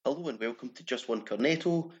Hello and welcome to Just One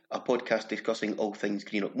Cornetto, a podcast discussing all things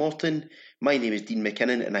Greenock Morton. My name is Dean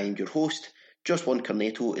McKinnon and I am your host. Just One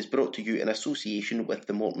Cornetto is brought to you in association with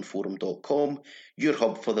themortonforum.com, your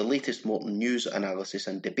hub for the latest Morton news, analysis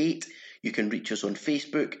and debate. You can reach us on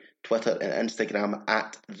Facebook, Twitter and Instagram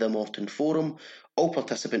at The Morton Forum. All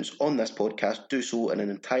participants on this podcast do so in an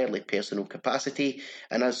entirely personal capacity,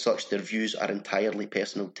 and as such their views are entirely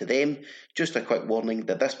personal to them. Just a quick warning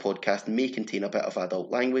that this podcast may contain a bit of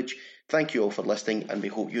adult language. Thank you all for listening and we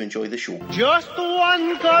hope you enjoy the show. Just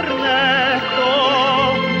one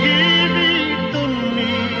cornetto, give it to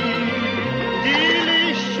me.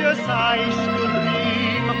 Delicious ice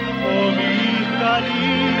cream, of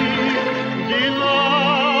Italy.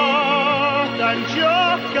 Delight and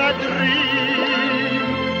joke a dream.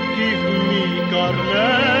 Give me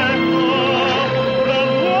cornetto, the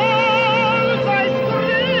world's ice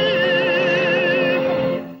cream.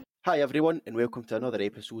 Hi everyone and welcome to another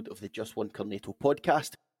episode of the Just One Cornetto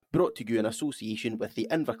podcast, brought to you in association with the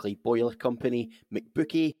Inverclyde Boiler Company,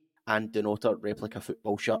 McBookie and Denotter Replica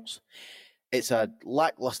Football Shirts. It's a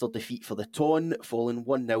lacklustre defeat for the Ton, falling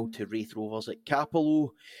 1-0 to Raith Rovers at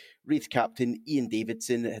Capello. Raith captain Ian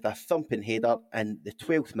Davidson had a thumping header in the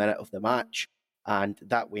 12th minute of the match, and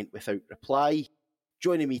that went without reply.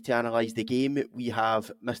 Joining me to analyse the game, we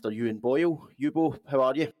have Mr. Ewan Boyle. Yubo, how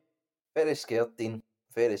are you? Very scared, Dean.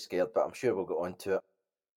 Very scared, but I'm sure we'll get on to it.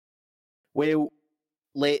 Well,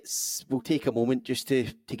 we'll take a moment just to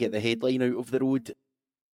get the headline out of the road.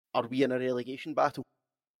 Are we in a relegation battle?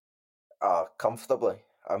 Comfortably.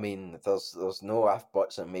 I mean, there's no ifs,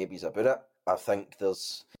 buts and maybes about it. I think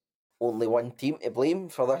there's only one team to blame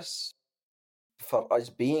for this, for us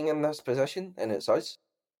being in this position, and it's us.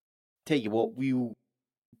 Tell you what, we'll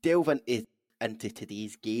delve into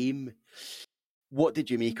today's game. What did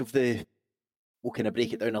you make of we'll kind of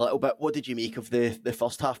break it down a little bit. What did you make of the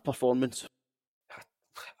first half performance?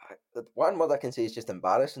 One word I can say is just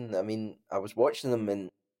embarrassing. I mean, I was watching them and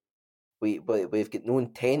we've got no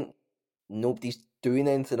intent. Nobody's doing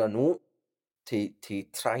anything I know to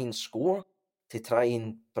try and score, to try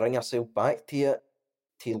and bring ourselves back to it,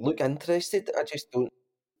 to look interested. I just don't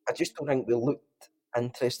think we looked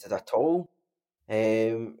interested at all.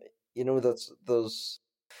 There's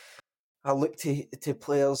I look to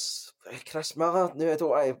players, Chris Miller. No, I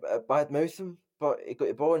don't want to badmouth him, but he got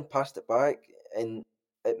the ball and passed it back, and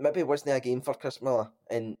it maybe wasn't a game for Chris Miller.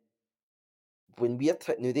 And when we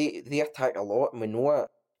attack, now they attack a lot, and we know it.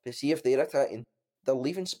 But see, if they're attacking, they're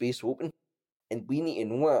leaving space open, and we need to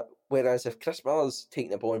know it. Whereas if Chris Miller's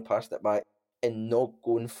taking the ball and passed it back and not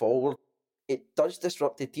going forward, it does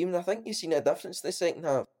disrupt the team. And I think you've seen a difference in the second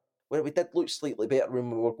half, where we did look slightly better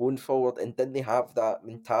when we were going forward, and didn't they have that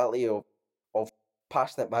mentality of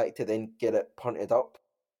passing it back to then get it punted up?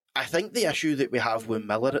 I think the issue that we have with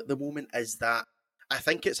Miller at the moment is that I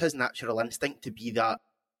think it's his natural instinct to be that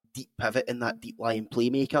deep pivot and that deep lying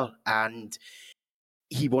playmaker, and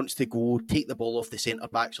he wants to go take the ball off the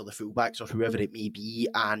centre-backs or the full-backs or whoever it may be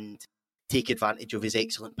and take advantage of his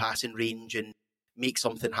excellent passing range and make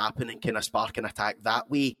something happen and kind of spark an attack that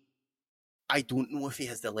way. I don't know if he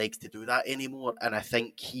has the legs to do that anymore, and I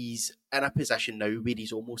think he's in a position now where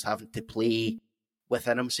he's almost having to play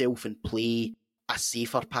within himself and play a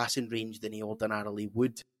safer passing range than he ordinarily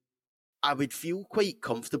would. I would feel quite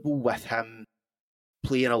comfortable with him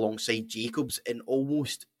playing alongside Jacobs and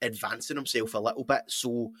almost advancing himself a little bit,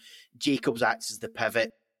 so Jacobs acts as the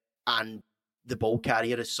pivot and the ball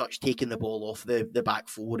carrier as such, taking the ball off the back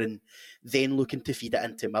four and then looking to feed it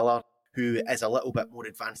into Miller, who is a little bit more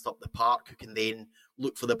advanced up the park, who can then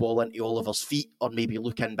look for the ball into Oliver's feet or maybe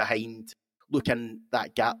look in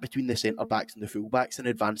that gap between the centre-backs and the full-backs and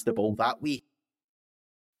advance the ball that way.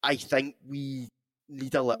 I think we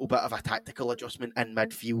need a little bit of a tactical adjustment in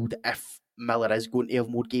midfield if Miller is going to have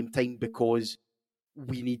more game time, because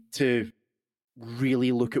we need to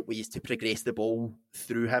really look at ways to progress the ball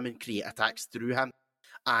through him and create attacks through him.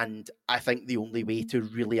 And I think the only way to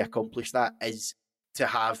really accomplish that is to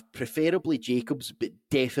have preferably Jacobs, but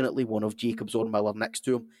definitely one of Jacobs or Miller next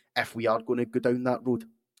to him if we are going to go down that road.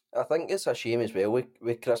 I think it's a shame as well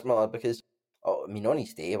with Chris Miller, because, on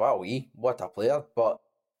his day, what a player. But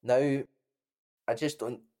now, I just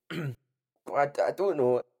don't, I don't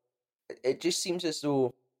know. It just seems as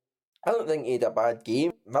though, I don't think he had a bad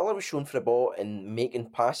game. Miller was shown for the ball and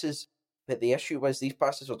making passes, but the issue was these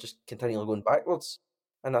passes were just continually going backwards.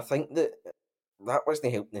 And I think that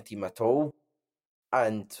wasn't helping the team at all.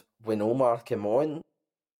 And when Omar came on,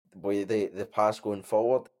 with the pass going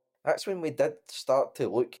forward, that's when we did start to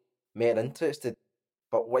look more interested.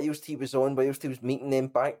 But whilst he was making them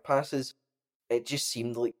back passes, it just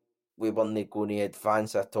seemed like we weren't going to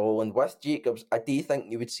advance at all. And with Jacobs, I do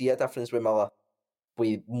think you would see a difference with Miller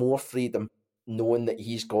with more freedom, knowing that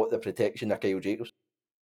he's got the protection of Kyle Jacobs.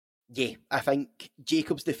 Yeah, I think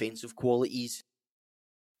Jacobs' defensive qualities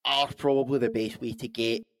are probably the best way to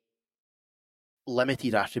get.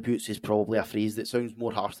 Limited attributes is probably a phrase that sounds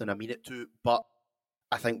more harsh than I mean it to, but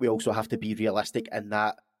I think we also have to be realistic in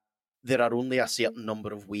that there are only a certain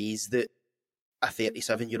number of ways that a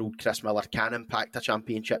 37-year-old Chris Miller can impact a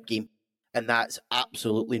championship game, and that's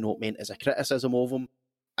absolutely not meant as a criticism of him.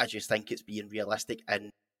 I just think it's being realistic in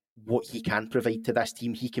what he can provide to this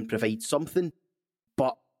team. He can provide something,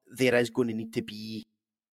 but there is going to need to be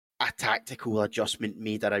a tactical adjustment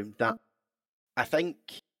made around that. I think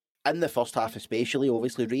in the first half especially,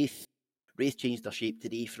 obviously Raith changed their shape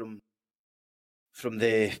today from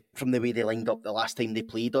the way they lined up the last time they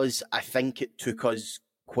played us. I think it took us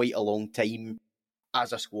quite a long time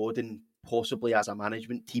as a squad and possibly as a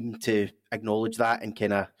management team to acknowledge that and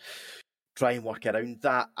kind of try and work around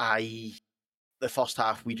that. The first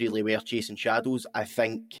half we really were chasing shadows. I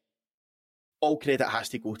think all credit has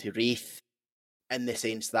to go to Raith in the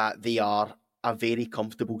sense that they are a very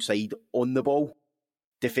comfortable side on the ball.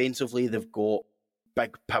 Defensively, they've got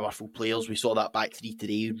big, powerful players. We saw that back three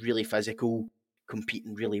today, really physical,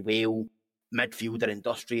 competing really well. Midfielder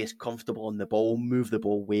industrious, comfortable on the ball, move the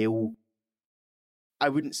ball well. I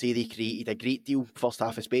wouldn't say they created a great deal, first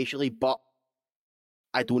half especially, but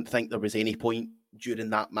I don't think there was any point during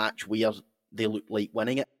that match where they looked like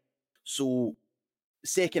winning it. So,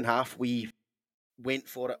 second half, we went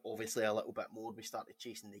for it, obviously, a little bit more. We started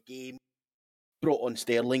chasing the game. Brought on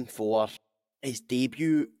Sterling for his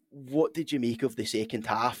debut. What did you make of the second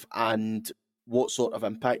half, and what sort of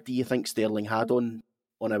impact do you think Sterling had on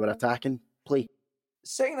our attacking play?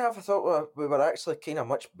 Second half, I thought we were actually kind of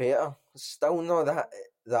much better. Still not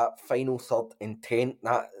that final third intent,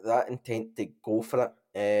 that intent to go for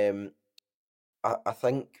it. I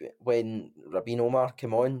think when Rabin Omar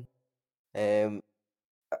came on,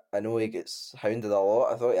 I know he gets hounded a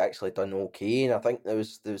lot. I thought he actually done okay, and I think there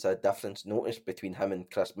was a difference noticed between him and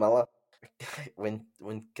Chris Miller. when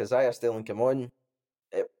Keziah Sterling came on,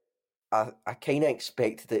 I kind of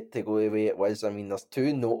expected it to go the way it was. I mean, there's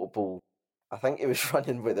two notable. I think he was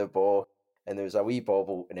running with the ball, and there was a wee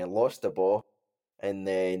bobble, and he lost the ball. And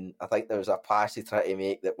then I think there was a pass he tried to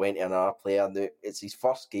make that went to another player. Now, it's his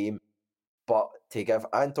first game, but to give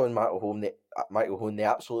Anton McElhone the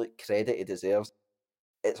absolute credit he deserves,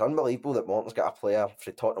 it's unbelievable that Morton's got a player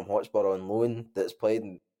for Tottenham Hotspur on loan that's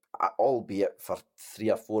played, albeit for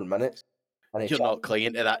 3 or 4 minutes. And you're not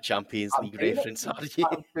clinging to that Champions League reference, are you?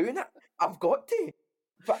 I'm doing it. I've got to.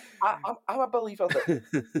 But I'm a believer that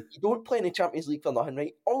you don't play in the Champions League for nothing,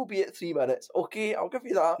 right? Albeit 3 minutes. Okay, I'll give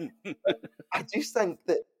you that. I just think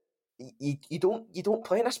that you don't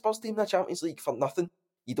play in a Spurs team in the Champions League for nothing.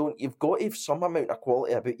 You've got to have some amount of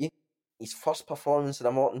quality about you. His first performance in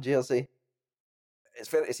a Morton jersey. It's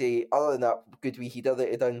fair to say, other than that good wee header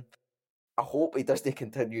that he done, I hope he doesn't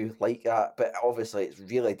continue like that. But obviously,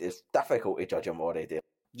 it's difficult to judge him already.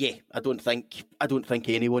 Yeah, I don't think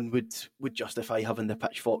anyone would justify having the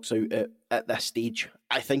pitchforks out at this stage.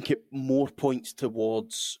 I think it more points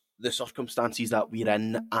towards the circumstances that we're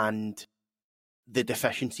in and the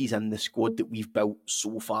deficiencies in the squad that we've built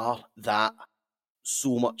so far, that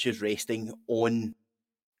so much is resting on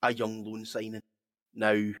a young loan signing.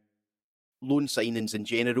 Now, loan signings in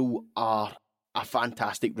general are a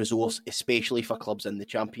fantastic resource, especially for clubs in the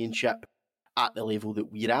Championship at the level that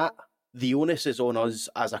we're at. The onus is on us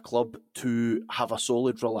as a club to have a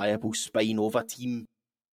solid, reliable spine of a team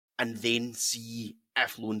and then see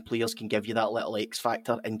if loan players can give you that little X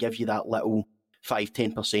factor and give you that little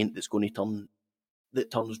 5-10% that's going to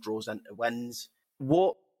turns draws into wins.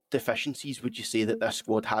 What deficiencies would you say that this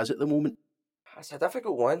squad has at the moment? It's a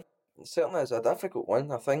difficult one. It certainly is a difficult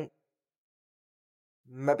one. I think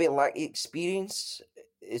maybe lack of experience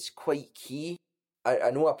is quite key.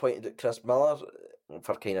 I know I pointed at Chris Miller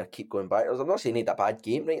for kind of keep going back. I'm not saying he had a bad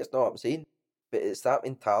game, right? It's not what I'm saying. But it's that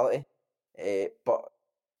mentality. But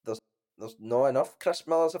there's not enough Chris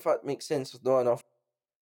Millers, if that makes sense. There's not enough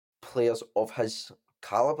players of his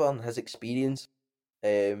calibre and his experience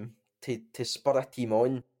to spur a team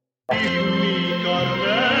on.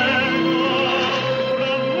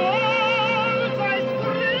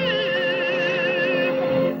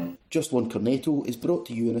 Just One Cornetto is brought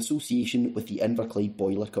to you in association with the Inverclyde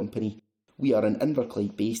Boiler Company. We are an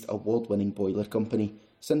Inverclyde-based award-winning boiler company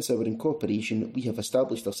Since our incorporation, we have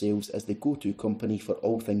established ourselves as the go-to company for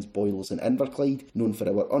all things boilers in Inverclyde, known for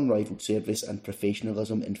our unrivalled service and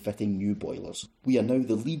professionalism in fitting new boilers. We are now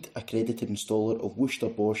the lead accredited installer of Worcester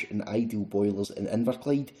Bosch and Ideal boilers in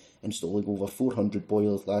Inverclyde, installing over 400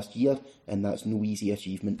 boilers last year, and that's no easy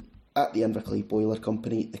achievement. At the Inverclyde Boiler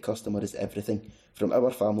Company, the customer is everything, from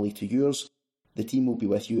our family to yours. The team will be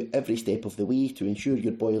with you every step of the way to ensure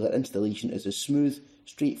your boiler installation is as smooth,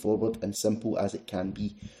 straightforward and simple as it can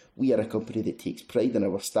be. We are a company that takes pride in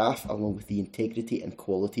our staff along with the integrity and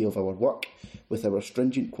quality of our work. With our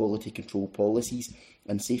stringent quality control policies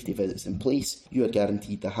and safety visits in place, you are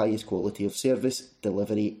guaranteed the highest quality of service,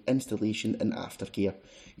 delivery, installation and aftercare.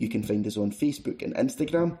 You can find us on Facebook and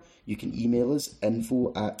Instagram. You can email us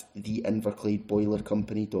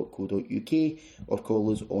info@theinverclydeboilercompany.co.uk or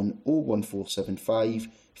call us on 01475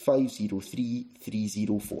 503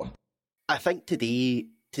 304. I think today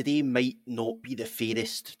might not be the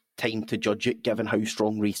fairest time to judge it, given how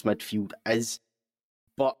strong Wraith's midfield is.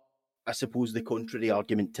 But I suppose the contrary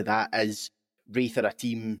argument to that is Wraith are a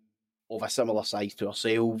team of a similar size to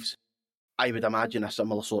ourselves. I would imagine a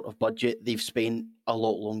similar sort of budget. They've spent a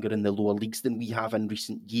lot longer in the lower leagues than we have in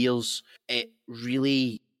recent years. It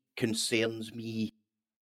really concerns me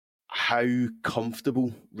how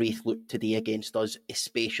comfortable Wraith looked today against us,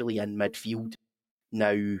 especially in midfield.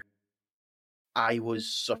 Now, I was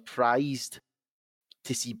surprised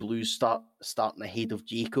to see Blues starting ahead of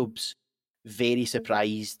Jacobs. Very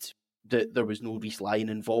surprised that there was no Reece Lyon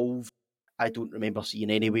involved. I don't remember seeing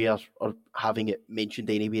anywhere or having it mentioned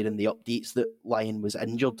anywhere in the updates that Lyon was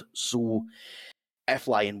injured. So if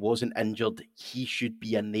Lyon wasn't injured, he should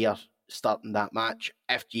be in there starting that match.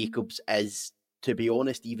 If Jacobs is, to be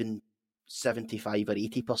honest, even 75 or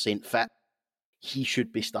 80% fit, he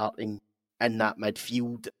should be starting in that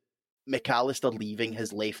midfield. McAllister leaving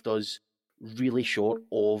has left us really short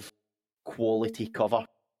of quality cover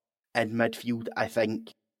in midfield. I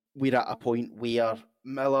think we're at a point where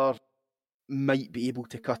Miller might be able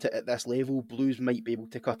to cut it at this level. Blues might be able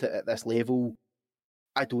to cut it at this level.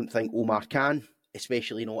 I don't think Omar can,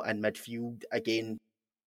 especially not in midfield. Again,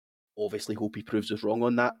 obviously hope he proves us wrong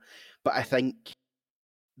on that. But I think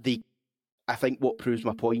what proves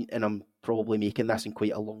my point, and I'm probably making this in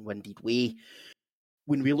quite a long-winded way,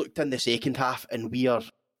 when we looked in the second half, and we are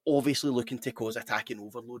obviously looking to cause attacking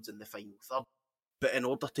overloads in the final third, but in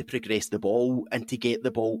order to progress the ball and to get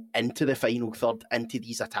the ball into the final third, into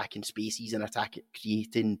these attacking spaces and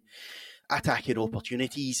creating attacking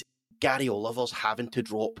opportunities, Gary Oliver's having to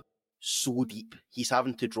drop so deep. He's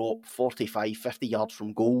having to drop 45, 50 yards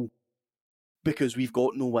from goal because we've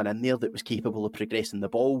got no one in there that was capable of progressing the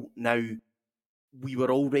ball. Now, we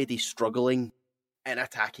were already struggling in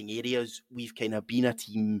attacking areas. We've kind of been a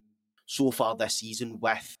team so far this season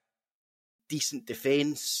with decent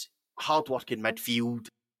defence, hard work in midfield.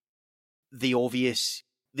 The obvious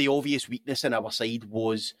weakness in our side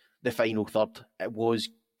was the final third. It was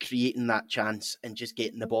creating that chance and just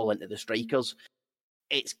getting the ball into the strikers.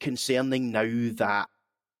 It's concerning now that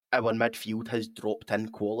our midfield has dropped in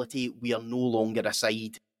quality. We are no longer a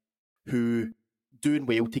side who doing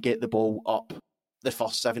well to get the ball up the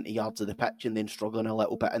first 70 yards of the pitch and then struggling a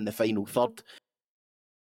little bit in the final third.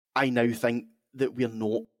 I now think that we're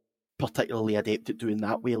not particularly adept at doing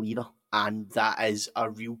that well either, and that is a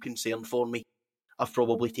real concern for me. I've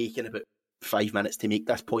probably taken about 5 minutes to make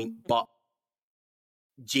this point, but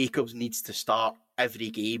Jacobs needs to start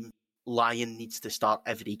every game, Lyon needs to start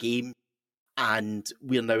every game, and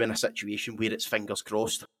we're now in a situation where it's fingers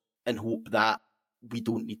crossed and hope that we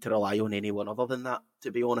don't need to rely on anyone other than that,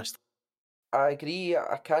 to be honest. I agree.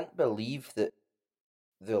 I can't believe that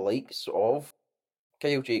the likes of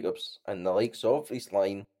Kyle Jacobs and the likes of Reece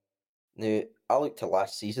Lyon. Now, I looked to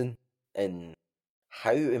last season and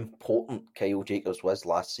how important Kyle Jacobs was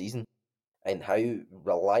last season and how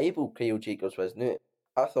reliable Kyle Jacobs was. Now,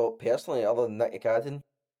 I thought personally, other than Nicky Cadden,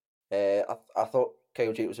 I thought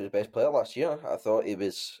Kyle Jacobs was the best player last year. I thought he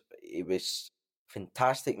was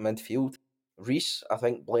fantastic midfield. Reece, I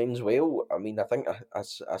think, blends well. I mean, I think I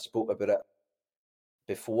spoke about it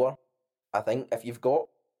before. I think if you've got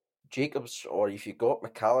Jacobs or if you've got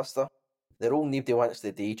McAllister, their role nobody wants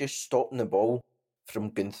to do, just stopping the ball from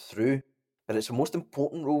going through. But it's the most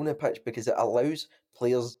important role in the pitch because it allows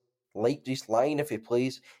players like Reece Lyon, if he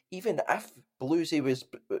plays, even if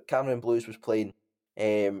Cameron Blues was playing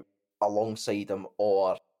alongside him,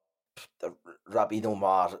 or Rabin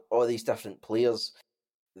Omar, all these different players,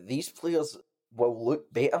 these players will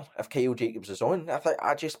look better if Kyle Jacobs is on. I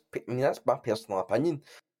mean, that's my personal opinion,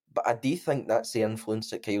 but I do think that's the influence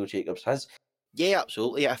that Kyle Jacobs has. Yeah,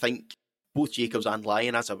 absolutely. I think both Jacobs and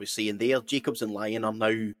Lyon, as I was saying there, Jacobs and Lyon are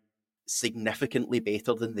now significantly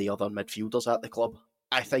better than the other midfielders at the club.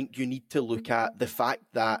 I think you need to look at the fact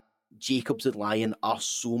that Jacobs and Lyon are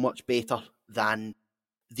so much better than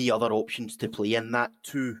the other options to play in that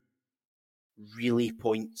too. Really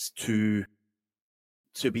points to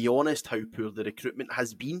be honest, how poor the recruitment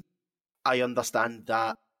has been. I understand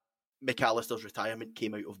that McAllister's retirement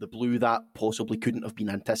came out of the blue. That possibly couldn't have been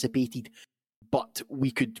anticipated. But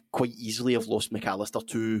we could quite easily have lost McAllister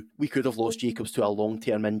too. We could have lost Jacobs to a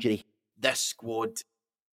long-term injury. This squad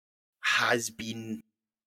has been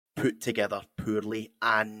put together poorly,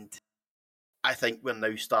 and I think we're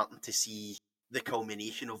now starting to see the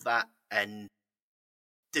culmination of that. And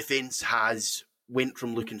defence has went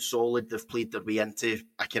from looking solid, they've played their way into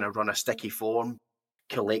a kind of run of sticky form,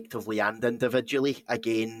 collectively and individually.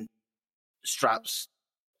 Again, Straps,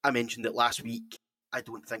 I mentioned it last week, I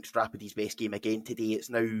don't think Strap had his best game again today. It's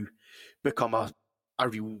now become a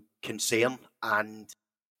real concern, and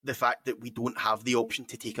the fact that we don't have the option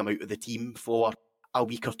to take him out of the team for a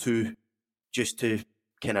week or two just to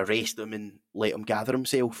kind of rest him and let him gather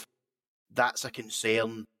himself, that's a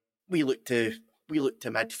concern. We look to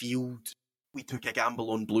midfield. We took a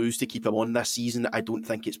gamble on Blues to keep him on this season. I don't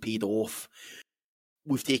think it's paid off.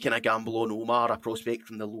 We've taken a gamble on Omar, a prospect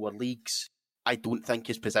from the lower leagues. I don't think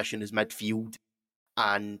his position is midfield,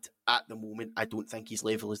 and at the moment I don't think his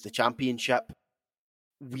level is the Championship.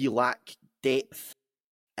 We lack depth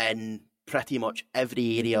in pretty much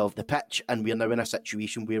every area of the pitch, and we're now in a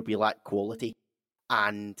situation where we lack quality.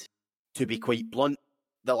 And to be quite blunt,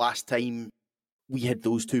 the last time we had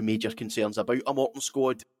those two major concerns about a Morton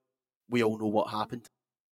squad, we all know what happened.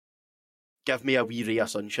 Give me a wee ray of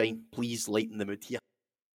sunshine. Please lighten the mood here.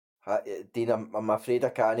 Dean, I'm afraid I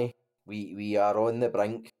can't. We are on the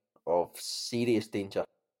brink of serious danger.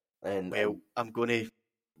 And well,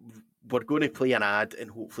 we're going to play an ad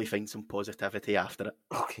and hopefully find some positivity after it.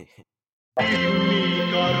 Okay.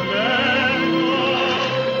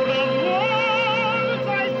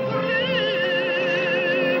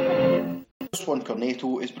 This one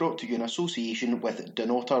Cornetto is brought to you in association with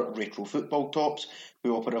Denotter Retro Football Tops,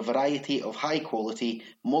 who offer a variety of high-quality,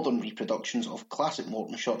 modern reproductions of classic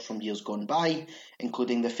Morton shirts from years gone by,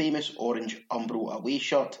 including the famous orange Umbro away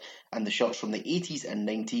shirt and the shirts from the 80s and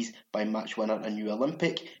 90s by match winner and New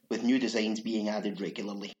Olympic, with new designs being added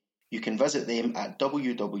regularly. You can visit them at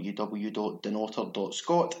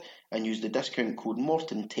www.denotter.scot and use the discount code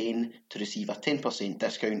MORTON10 to receive a 10%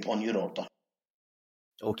 discount on your order.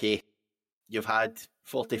 Okay. You've had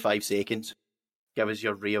 45 seconds. Give us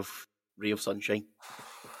your ray of sunshine.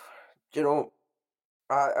 Do you know,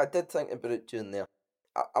 I did think about it during there.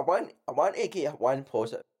 I want to get one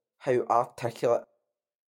positive. How articulate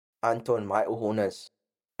Anton McElhone is,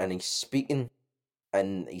 and he's speaking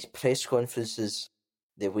in his press conferences,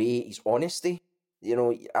 the way his honesty. You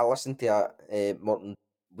know, I listened to Morton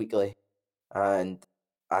Weekly, and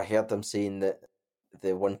I heard him saying that the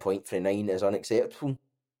 1.39 is unacceptable.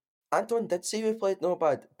 Anton did say we played not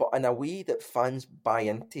bad, but in a way that fans buy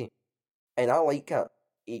into. And I like it.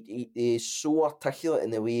 He is so articulate in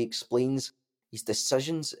the way he explains his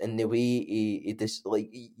decisions and the way he does.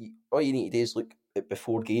 Like, all you need to do is look at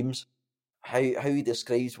before games, how he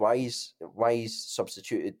describes why he's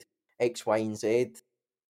substituted X, Y, and Z.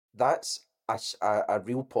 That's a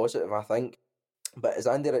real positive, I think. But as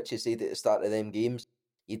Andy Ritchie said at the start of them games,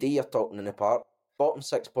 you do your talking in the park. Bottom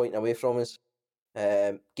 6 point away from us.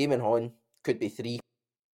 Game and on could be 3.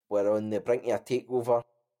 We're on the brink of a takeover.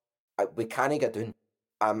 We can't get down.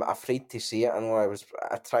 I'm afraid to say it. I know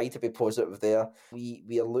I tried to be positive there. We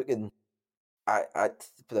are looking at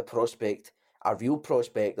the prospect, a real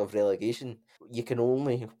prospect of relegation. You can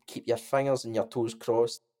only keep your fingers and your toes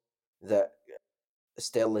crossed that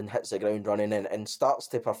Sterling hits the ground running and starts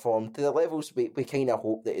to perform to the levels we kind of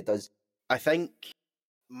hope that he does. I think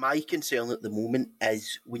my concern at the moment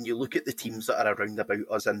is when you look at the teams that are around about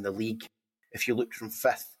us in the league, if you look from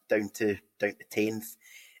 5th down to 10th,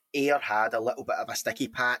 Ayr had a little bit of a sticky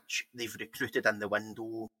patch. They've recruited in the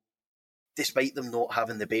window. Despite them not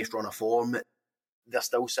having the best run of form, they're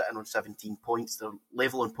still sitting on 17 points. They're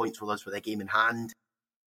level on points with us with a game in hand.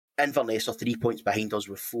 Inverness are 3 points behind us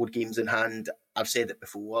with 4 games in hand. I've said it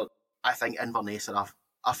before. I think Inverness are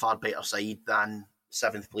a far better side than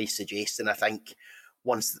 7th place suggests, and I think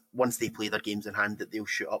once they play their games in hand that they'll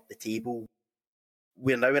shoot up the table.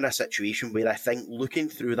 We're now in a situation where I think looking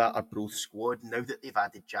through that Arbroath squad, now that they've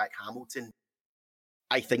added Jack Hamilton,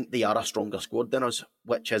 I think they are a stronger squad than us,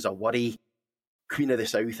 which is a worry. Queen of the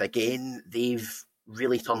South, again, they've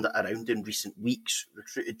really turned it around in recent weeks,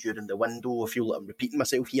 recruited during the window. I feel like I'm repeating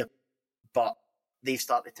myself here, but they've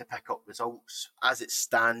started to pick up results. As it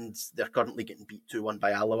stands, they're currently getting beat 2-1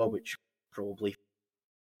 by Alloa, which probably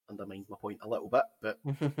undermines my point a little bit, but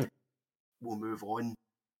we'll move on.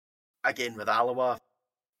 Again, with Alloa,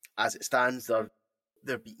 as it stands,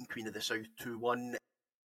 they're beating Queen of the South 2-1.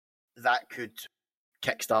 That could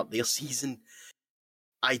kickstart their season.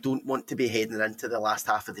 I don't want to be heading into the last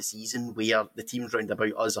half of the season where the teams round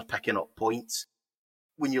about us are picking up points.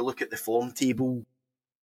 When you look at the form table,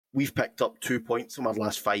 we've picked up 2 points from our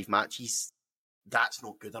last 5 matches. That's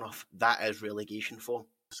not good enough. That is relegation form.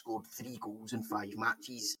 Scored 3 goals in 5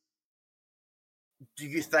 matches. Do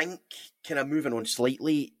you think, kind of moving on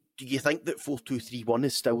slightly, do you think that 4-2-3-1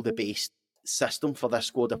 is still the best system for this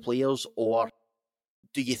squad of players, or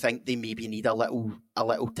do you think they maybe need a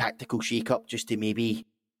little tactical shake-up just to maybe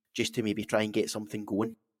try and get something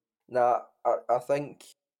going? Nah, I think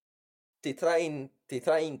to try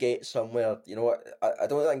and get somewhere, you know, I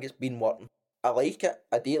don't think it's been working. I like it.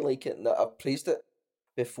 I do like it, and I've praised it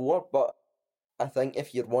before, but I think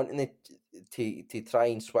if you're wanting to try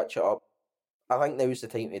and switch it up, I think now's the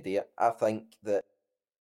time to do it. I think that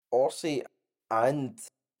Orsi and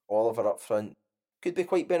Oliver up front could be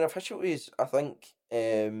quite beneficial to us. I think,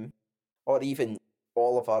 or even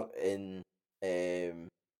Oliver in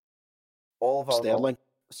Oliver Sterling.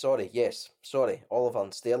 Oliver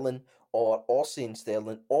and Sterling, or Orsi and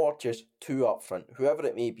Sterling, or just 2 up front, whoever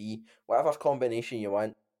it may be, whatever combination you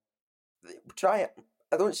want. Try it.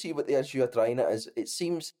 I don't see what the issue of trying it is. It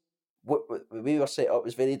seems what the way we were set up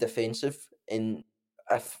is very defensive, and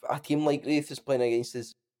if a team like Wraith is playing against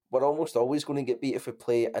us, we're almost always going to get beat if we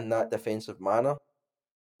play in that defensive manner.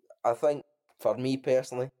 I think, for me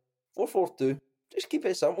personally, 4-4-2, just keep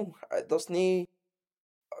it simple.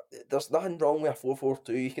 There's nothing wrong with a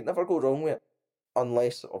 4-4-2. You can never go wrong with it,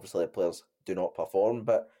 unless, obviously, the players do not perform,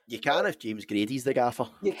 but... You can if James Grady's the gaffer.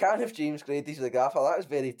 You can if James Grady's the gaffer, that is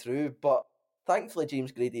very true, but thankfully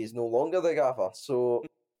James Grady is no longer the gaffer, so...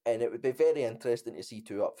 And it would be very interesting to see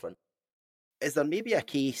 2 up front. Is there maybe a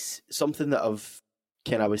case, something that I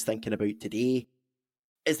was thinking about today,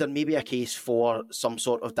 is there maybe a case for some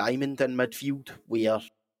sort of diamond in midfield where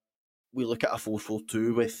we look at a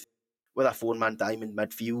 4-4-2 with a 4-man diamond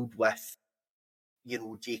midfield with, you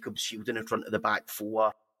know, Jacobs shielding in front of the back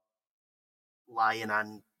 4, Lyon,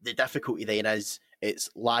 and the difficulty then is it's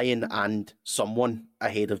Lyon and someone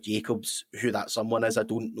ahead of Jacobs. Who that someone is, I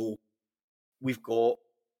don't know. We've got...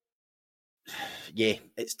 Yeah,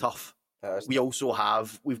 it's tough.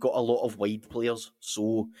 We've got a lot of wide players,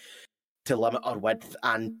 so to limit our width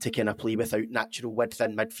and to kind of play without natural width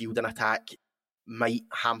in midfield and attack might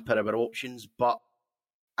hamper our options. But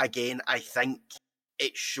again, I think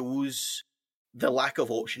it shows the lack of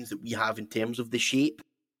options that we have in terms of the shape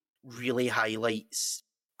really highlights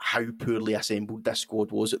how poorly assembled this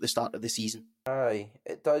squad was at the start of the season. Aye,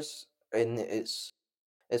 it does, and it's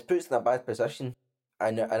put us in a bad position.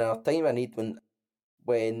 And in a time of need,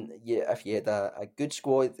 if you had a good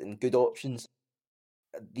squad and good options,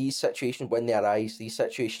 these situations when they arise, these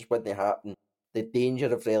situations when they happen, the danger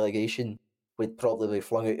of relegation would probably be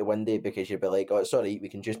flung out the window, because you'd be like, oh, it's alright, we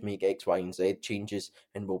can just make X, Y, and Z changes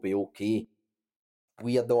and we'll be okay.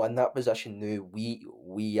 We are not in that position now.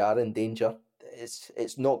 We are in danger.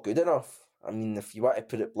 It's not good enough. I mean, if you want to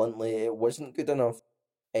put it bluntly, it wasn't good enough.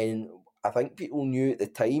 And I think people knew at the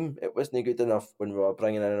time it wasn't good enough when we were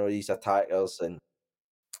bringing in all these attackers, and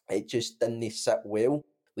it just didn't sit well.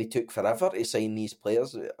 We took forever to sign these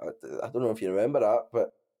players. I don't know if you remember that,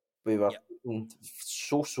 but we were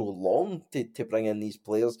so long to bring in these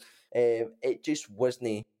players. It just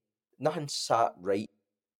wasn't, nothing sat right.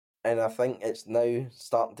 And I think it's now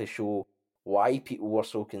starting to show why people were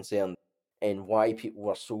so concerned and why people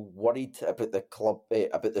were so worried about the club,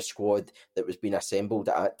 about the squad that was being assembled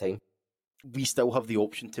at that time. We still have the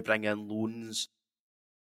option to bring in loans.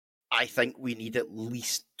 I think we need at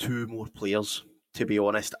least 2 more players, to be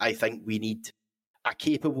honest. I think we need a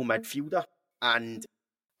capable midfielder, and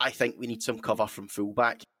I think we need some cover from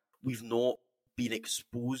fullback. We've not been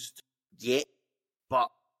exposed yet, but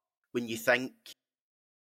when you think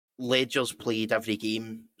Ledger's played every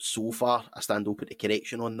game so far, I stand open to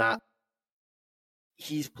correction on that.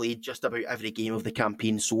 He's played just about every game of the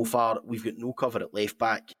campaign so far. We've got no cover at left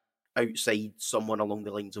back outside someone along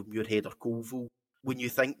the lines of Muirhead or Colville. When you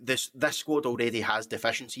think this squad already has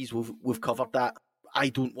deficiencies, we've covered that. I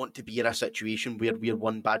don't want to be in a situation where we're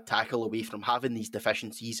one bad tackle away from having these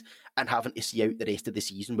deficiencies and having to see out the rest of the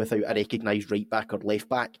season without a recognised right back or left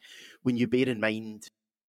back. When you bear in mind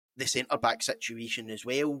the centre back situation as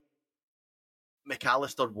well,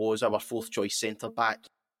 McAllister was our 4th choice centre back,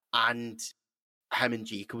 and him and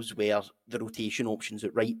Jacobs were the rotation options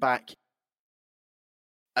at right back.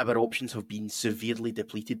 our options have been severely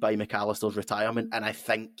depleted by McAllister's retirement, and I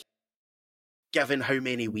think, given how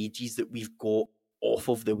many wages that we've got off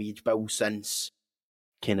of the wage bill since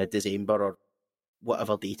kind of December or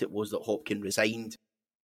whatever date it was that Hopkin resigned,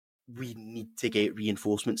 we need to get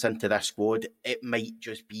reinforcements into this squad. It might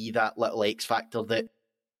just be that little X factor that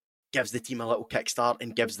gives the team a little kickstart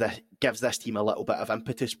and gives this team a little bit of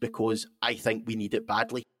impetus, because I think we need it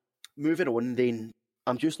badly. Moving on then,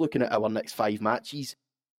 I'm just looking at our next 5 matches.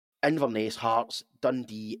 Inverness, Hearts,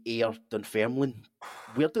 Dundee, Ayr, Dunfermline.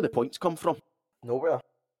 Where do the points come from? Nowhere.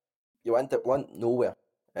 You went it blunt, nowhere.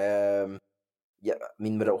 Yeah, I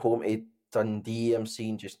mean, we're at home to Dundee, I'm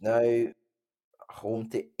seeing just now. Home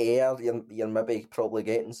to Ayr, you're maybe probably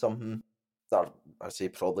getting something. Or, I say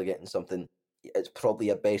probably getting something. It's probably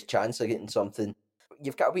your best chance of getting something.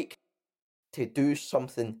 You've got a week to do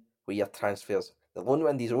something with your transfers. The loan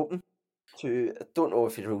window's open. I don't know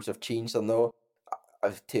if the rules have changed or not.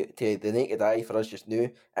 To the naked eye for us just now,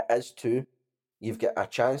 it is 2. You've got a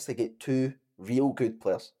chance to get 2 real good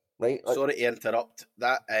players, right? Sorry to interrupt.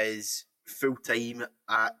 That is full time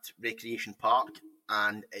at Recreation Park,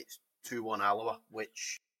 and it's 2-1 Alloa,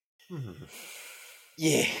 which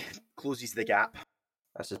closes the gap.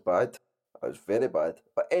 This is bad. It's very bad.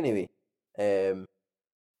 But anyway,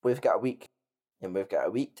 we've got a week, and we've got a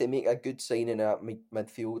week to make a good signing at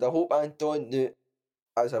midfield. I hope Anton Newt,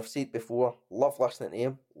 as I've said before, love listening to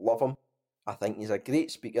him, love him. I think he's a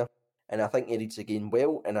great speaker, and I think he reads the game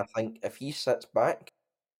well, and I think if he sits back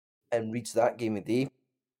and reads that game of day,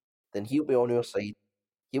 then he'll be on our side.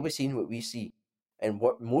 He'll be seeing what we see. And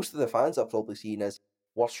what most of the fans are probably seeing is,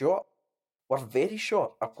 we're short. We're very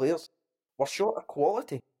short of players. We're short of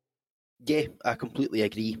quality. Yeah, I completely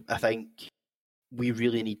agree. I think we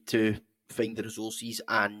really need to find the resources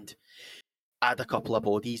and add a couple of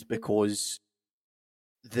bodies, because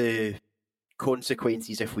the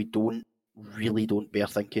consequences if we don't really don't bear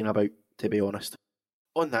thinking about, to be honest.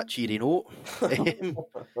 On that cheery note,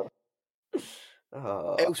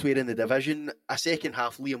 elsewhere in the division, a second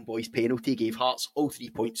half Liam Boyce penalty gave Hearts all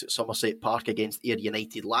 3 points at Somerset Park against Ayr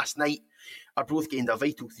United last night. Arbroath gained a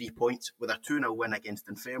vital 3 points with a 2-0 win against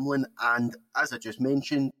Dunfermline, and as I just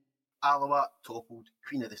mentioned, Alloa toppled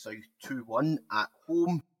Queen of the South 2-1 at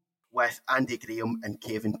home, with Andy Graham and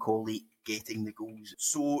Kevin Colley getting the goals.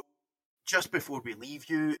 So, just before we leave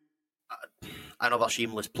you, another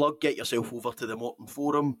shameless plug, get yourself over to the Morton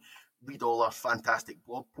Forum, read all our fantastic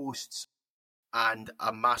blog posts, and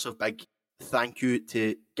a massive big thank you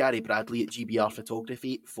to Gary Bradley at GBR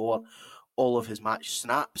Photography for all of his match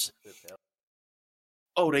snaps.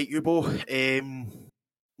 All right, Yubo,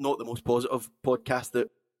 not the most positive podcast that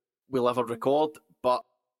we'll ever record, but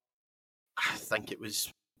I think it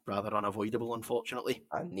was rather unavoidable, unfortunately.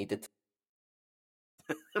 I needed.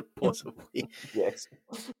 Possibly. Yes.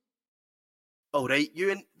 All right,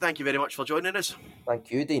 Ewan, thank you very much for joining us. Thank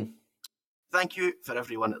you, Dean. Thank you for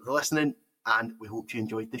everyone that's listening, and we hope you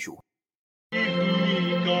enjoyed the show. Give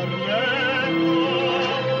me cornetto.